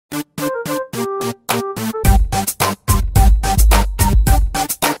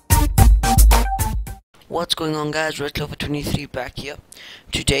What's going on, guys? Red Clover 23 back here.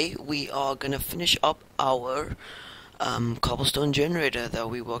 Today we are gonna finish up our cobblestone generator that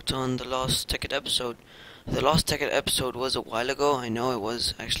we worked on the last Tekkit episode. The last Tekkit episode was a while ago. I know it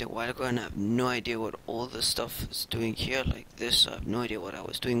was actually a while ago, and I have no idea what all this stuff is doing here. Like this, I have no idea what I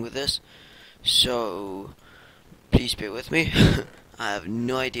was doing with this. So please bear with me. I have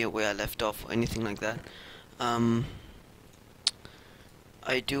no idea where I left off or anything like that.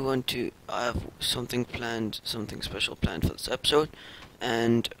 I have something planned, something special planned for this episode,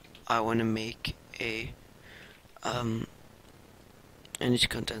 and I want to make a energy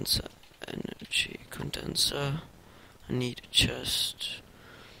condenser. I need a chest.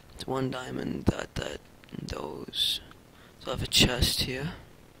 It's 1 diamond, those. So I have a chest here.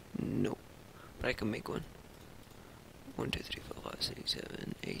 No, but I can make one. 1, 2, 3, 4, 5, 6,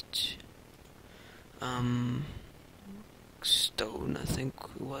 7, 8. Stone, I think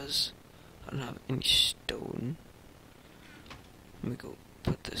it was. I don't have any stone. Let me go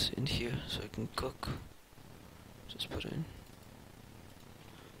put this in here so I can cook. Just put it in.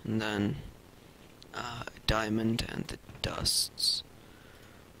 And then diamond and the dusts.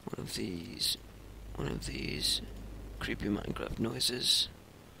 One of these creepy Minecraft noises.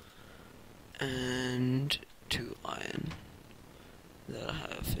 And 2 iron that I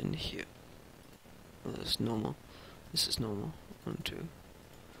have in here. Oh, that's normal. This is normal. 1, 2.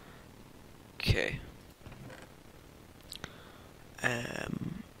 Okay.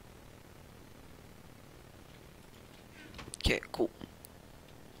 Okay, cool.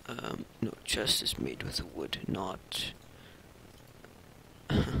 No, chest is made with wood, not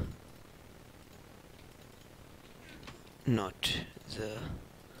not the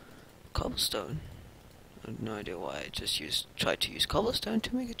cobblestone. I have no idea why I just tried to use cobblestone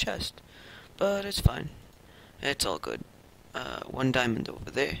to make a chest, but it's fine. It's all good. 1 diamond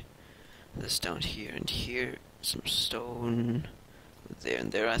over there. This down here and here. Some stone. There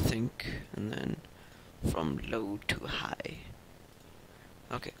and there, I think. And then from low to high.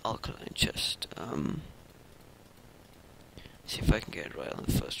 Okay, alkaline chest. See if I can get it right on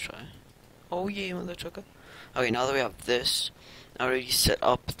the first try. Oh yeah, mother trucker. Okay, now that we have this, I already set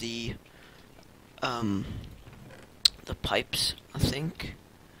up the pipes, I think.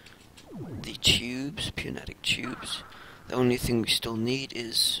 The tubes, pneumatic tubes. The only thing we still need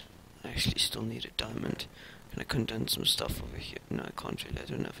is, I actually still need a diamond. Can I condense some stuff over here? No, I can't really, I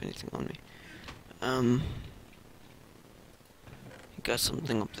don't have anything on me. You got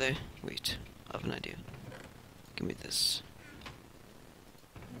something up there? Wait, I have an idea. Give me this.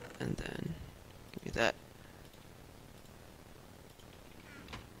 And then, give me that.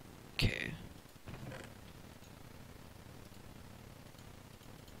 Okay.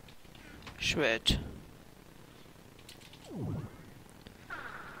 Shred.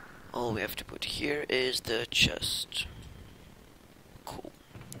 All we have to put here is the chest. Cool.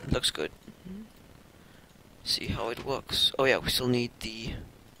 Looks good. See how it works. Oh yeah, we still need the...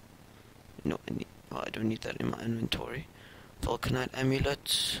 No, I don't need that in my inventory. Vulcanite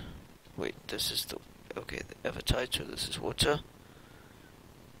amulet. Wait, this is the... Okay, the Evertide, so this is water.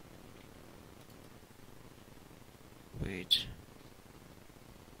 Wait.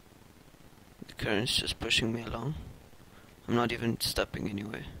 The current's just pushing me along. I'm not even stepping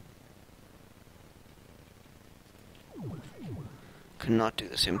anywhere. Cannot do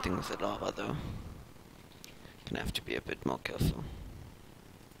the same thing with the lava though. Gonna have to be a bit more careful.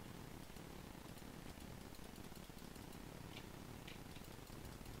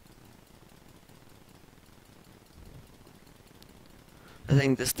 I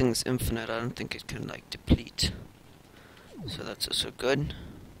think this thing's infinite. I don't think it can like deplete. So that's also good.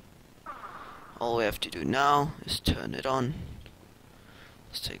 All we have to do now is turn it on.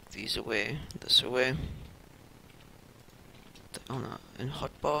 Let's take these away, this away. In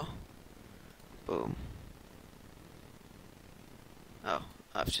hotbar. Boom. Oh,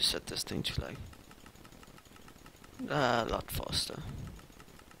 I have to set this thing to like a lot faster.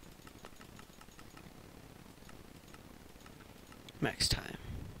 Max time.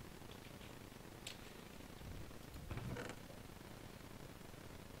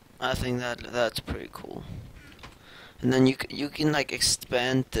 I think that's pretty cool. And then you can like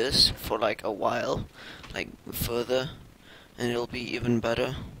expand this for like a while, like further, and it'll be even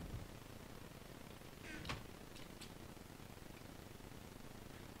better.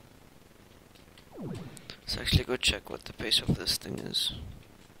 Let's actually go check what the pace of this thing is.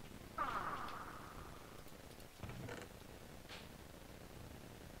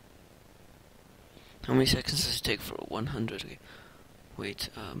 How many seconds does it take for 100? Okay. Wait,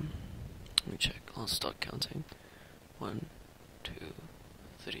 let me check. I'll start counting. 1, 2,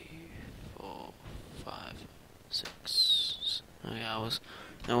 3, 4, 5, 6. Oh yeah,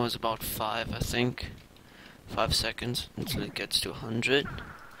 that was about 5, I think. 5 seconds until it gets to 100.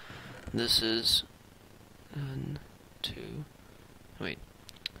 This is 1, 2. Wait.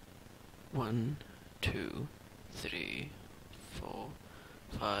 1, 2, 3, 4,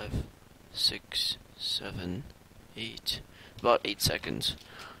 5, 6, 7, 8. About 8 seconds.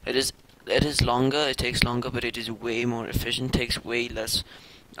 It is longer. It takes longer, but it is way more efficient. Takes way less.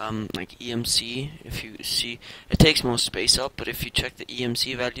 Like EMC, if you see, it takes more space up, but if you check the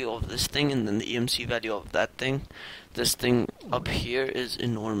EMC value of this thing and then the EMC value of that thing, this thing up here is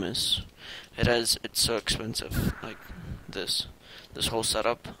enormous. It's so expensive. Like this whole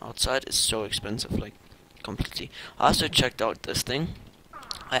setup outside is so expensive, like completely. I also checked out this thing.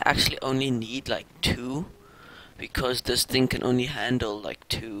 I actually only need like 2, because this thing can only handle like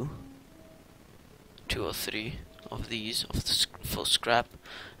 2 or 3 of these of the full scrap,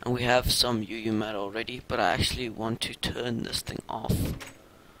 and we have some UU matter already, but I actually want to turn this thing off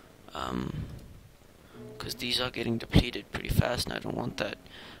because these are getting depleted pretty fast and I don't want that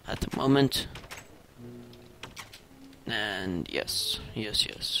at the moment. And yes,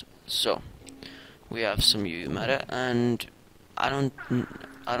 so we have some UU matter, and I don't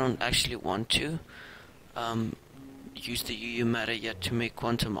actually want to use the UU matter yet to make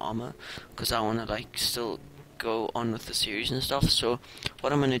quantum armor, because I want to like still go on with the series and stuff. So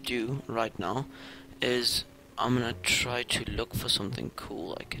what I'm gonna do right now is I'm gonna try to look for something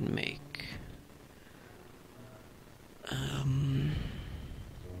cool I can make.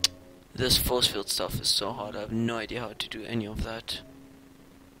 This force field stuff is so hard. I have no idea how to do any of that.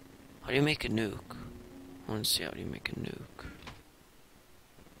 How do you make a nuke? I want to see how do you make a nuke.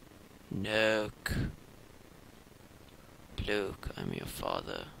 Nuke. Luke, I'm your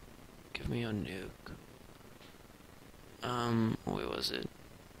father. Give me your nuke. Where was it?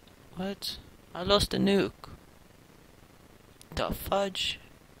 What? I lost a nuke. The fudge?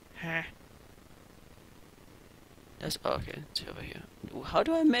 Huh? That's okay, it's over here. How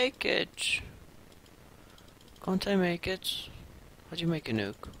do I make it? Can't I make it? How do you make a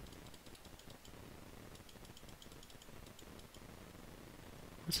nuke?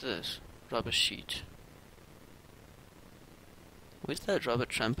 What's this? Rubber sheet. Where's that rubber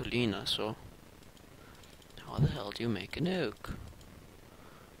trampoline I saw? How the hell do you make a nuke?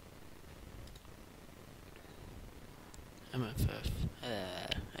 MFF.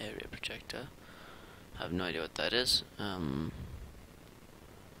 Area projector. I have no idea what that is.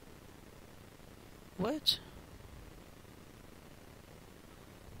 What?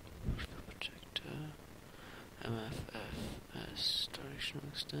 Projector. MFFS. Directional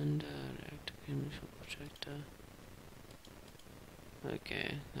extender. Reactor initial projector.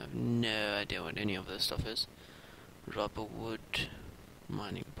 Okay, I have no idea what any of this stuff is. Rubber wood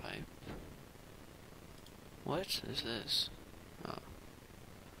mining pipe. What is this?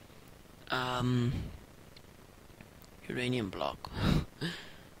 Oh. Uranium block.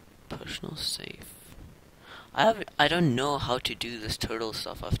 Personal safe. I don't know how to do this turtle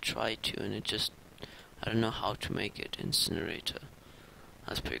stuff. I've tried to, and I don't know how to make it. Incinerator.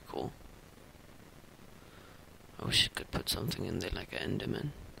 That's pretty cool. I wish I could put something in there like an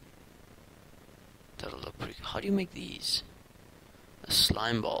Enderman. That'll look pretty cool. How do you make these? A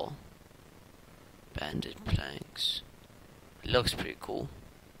slime ball. Banded planks. It looks pretty cool.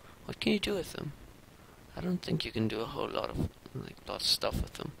 What can you do with them? I don't think you can do a whole lot of stuff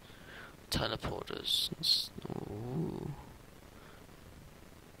with them. Teleporters. Ooh.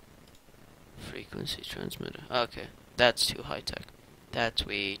 Frequency transmitter. Okay, that's too high tech. That's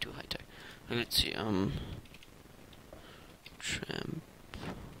way too high tech. Let's see.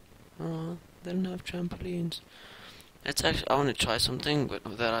 Oh, they don't have trampolines. It's actually, I want to try something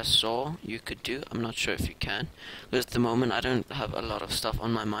that I saw you could do. I'm not sure if you can, because at the moment I don't have a lot of stuff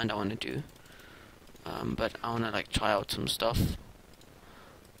on my mind I want to do. But I want to like try out some stuff.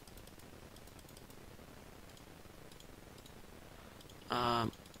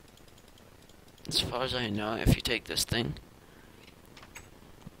 As far as I know, if you take this thing,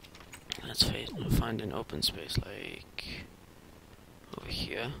 let's find an open space like over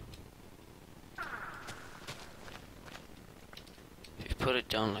here. If you put it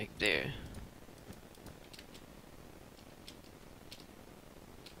down like there,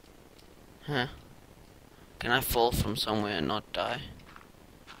 huh? Can I fall from somewhere and not die?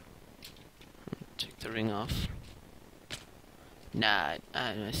 Take the ring off. Nah,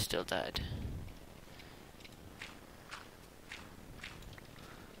 I still died.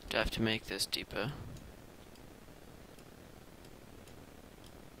 Do I have to make this deeper?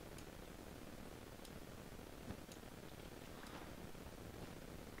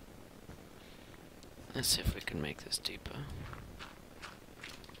 Let's see if we can make this deeper.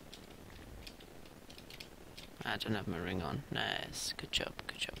 I don't have my ring on. Nice. Good job,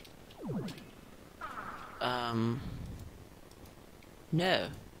 good job. No.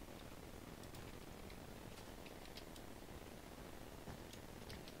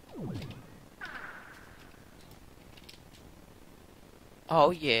 Oh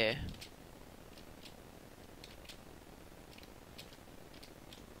yeah.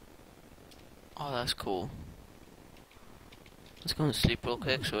 Oh, that's cool. Let's go and sleep real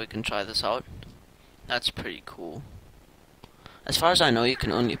quick so we can try this out. That's pretty cool. As far as I know, you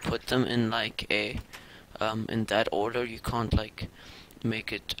can only put them in like a in that order. You can't like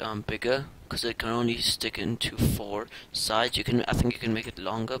make it bigger because it can only stick into 4 sides. You can, I think you can make it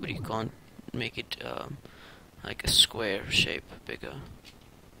longer, but you can't make it like a square shape bigger.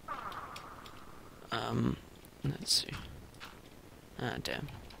 Let's see. Ah, damn.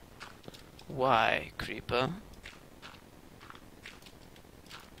 Why, creeper?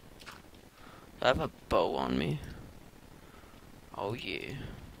 I have a bow on me. Oh yeah,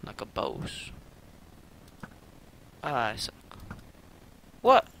 like a bows. Ah, I suck.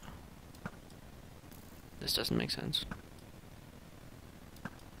 What? This doesn't make sense.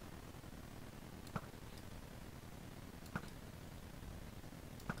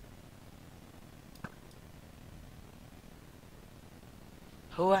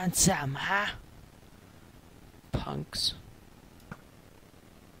 Who wants some, huh? Punks.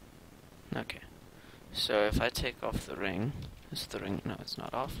 Okay. So if I take off the ring, is the ring? No, it's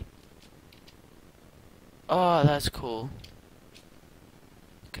not off. Oh, that's cool.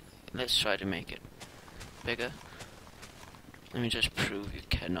 Okay, let's try to make it bigger. Let me just prove you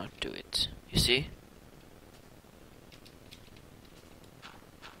cannot do it. You see?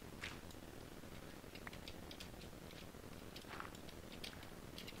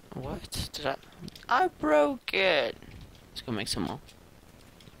 What? Did I broke it! Let's go make some more.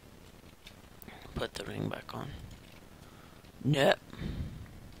 Put the ring back on. Nope.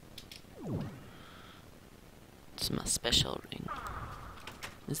 It's my special ring.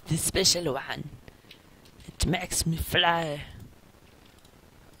 It's the special one. It makes me fly.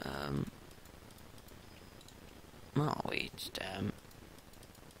 Oh wait, damn.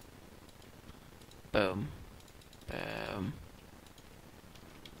 Boom. Boom.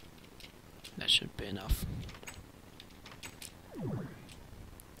 That should be enough.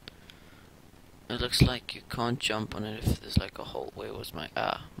 It looks like you can't jump on it if there's like a hole. Where was my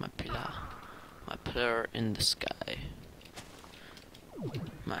my pillar? My pillar in the sky.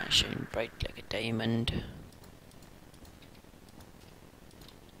 Mine shine bright like a diamond.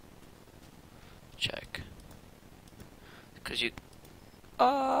 Check. Because you.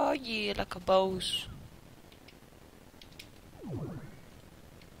 Oh yeah, like a bows.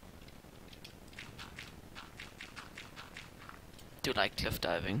 Do like cliff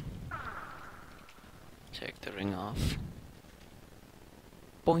diving. Take the ring off.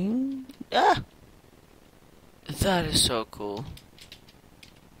 Boing! Ah! That is so cool.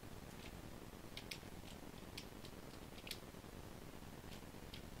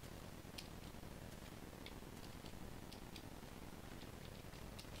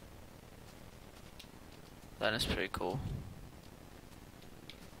 That is pretty cool.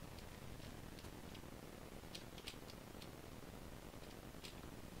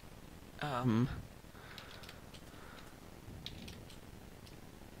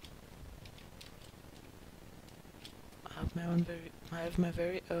 I have my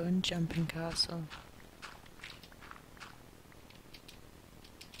very own jumping castle.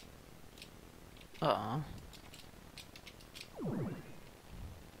 Aww.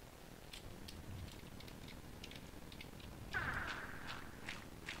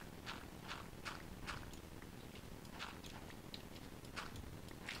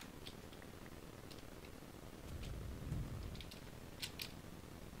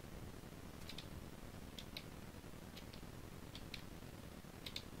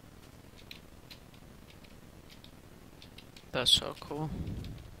 That's so cool.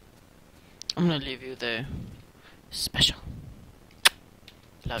 I'm gonna leave you there. Special.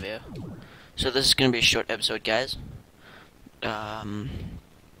 Love you. So this is gonna be a short episode, guys. What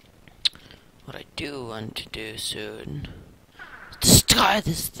I do want to do soon is destroy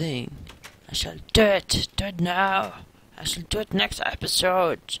this thing. I shall do it. Do it now. I shall do it next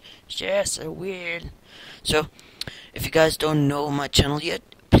episode. Yes, I will. So, if you guys don't know my channel yet,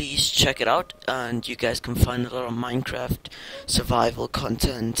 please check it out, and you guys can find a lot of Minecraft survival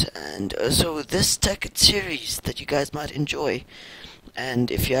content and also this Tekkit series that you guys might enjoy. And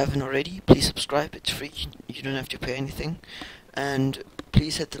if you haven't already, please subscribe. It's free. You don't have to pay anything. And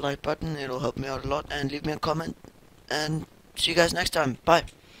please hit the like button. It'll help me out a lot, and leave me a comment, and see you guys next time. Bye.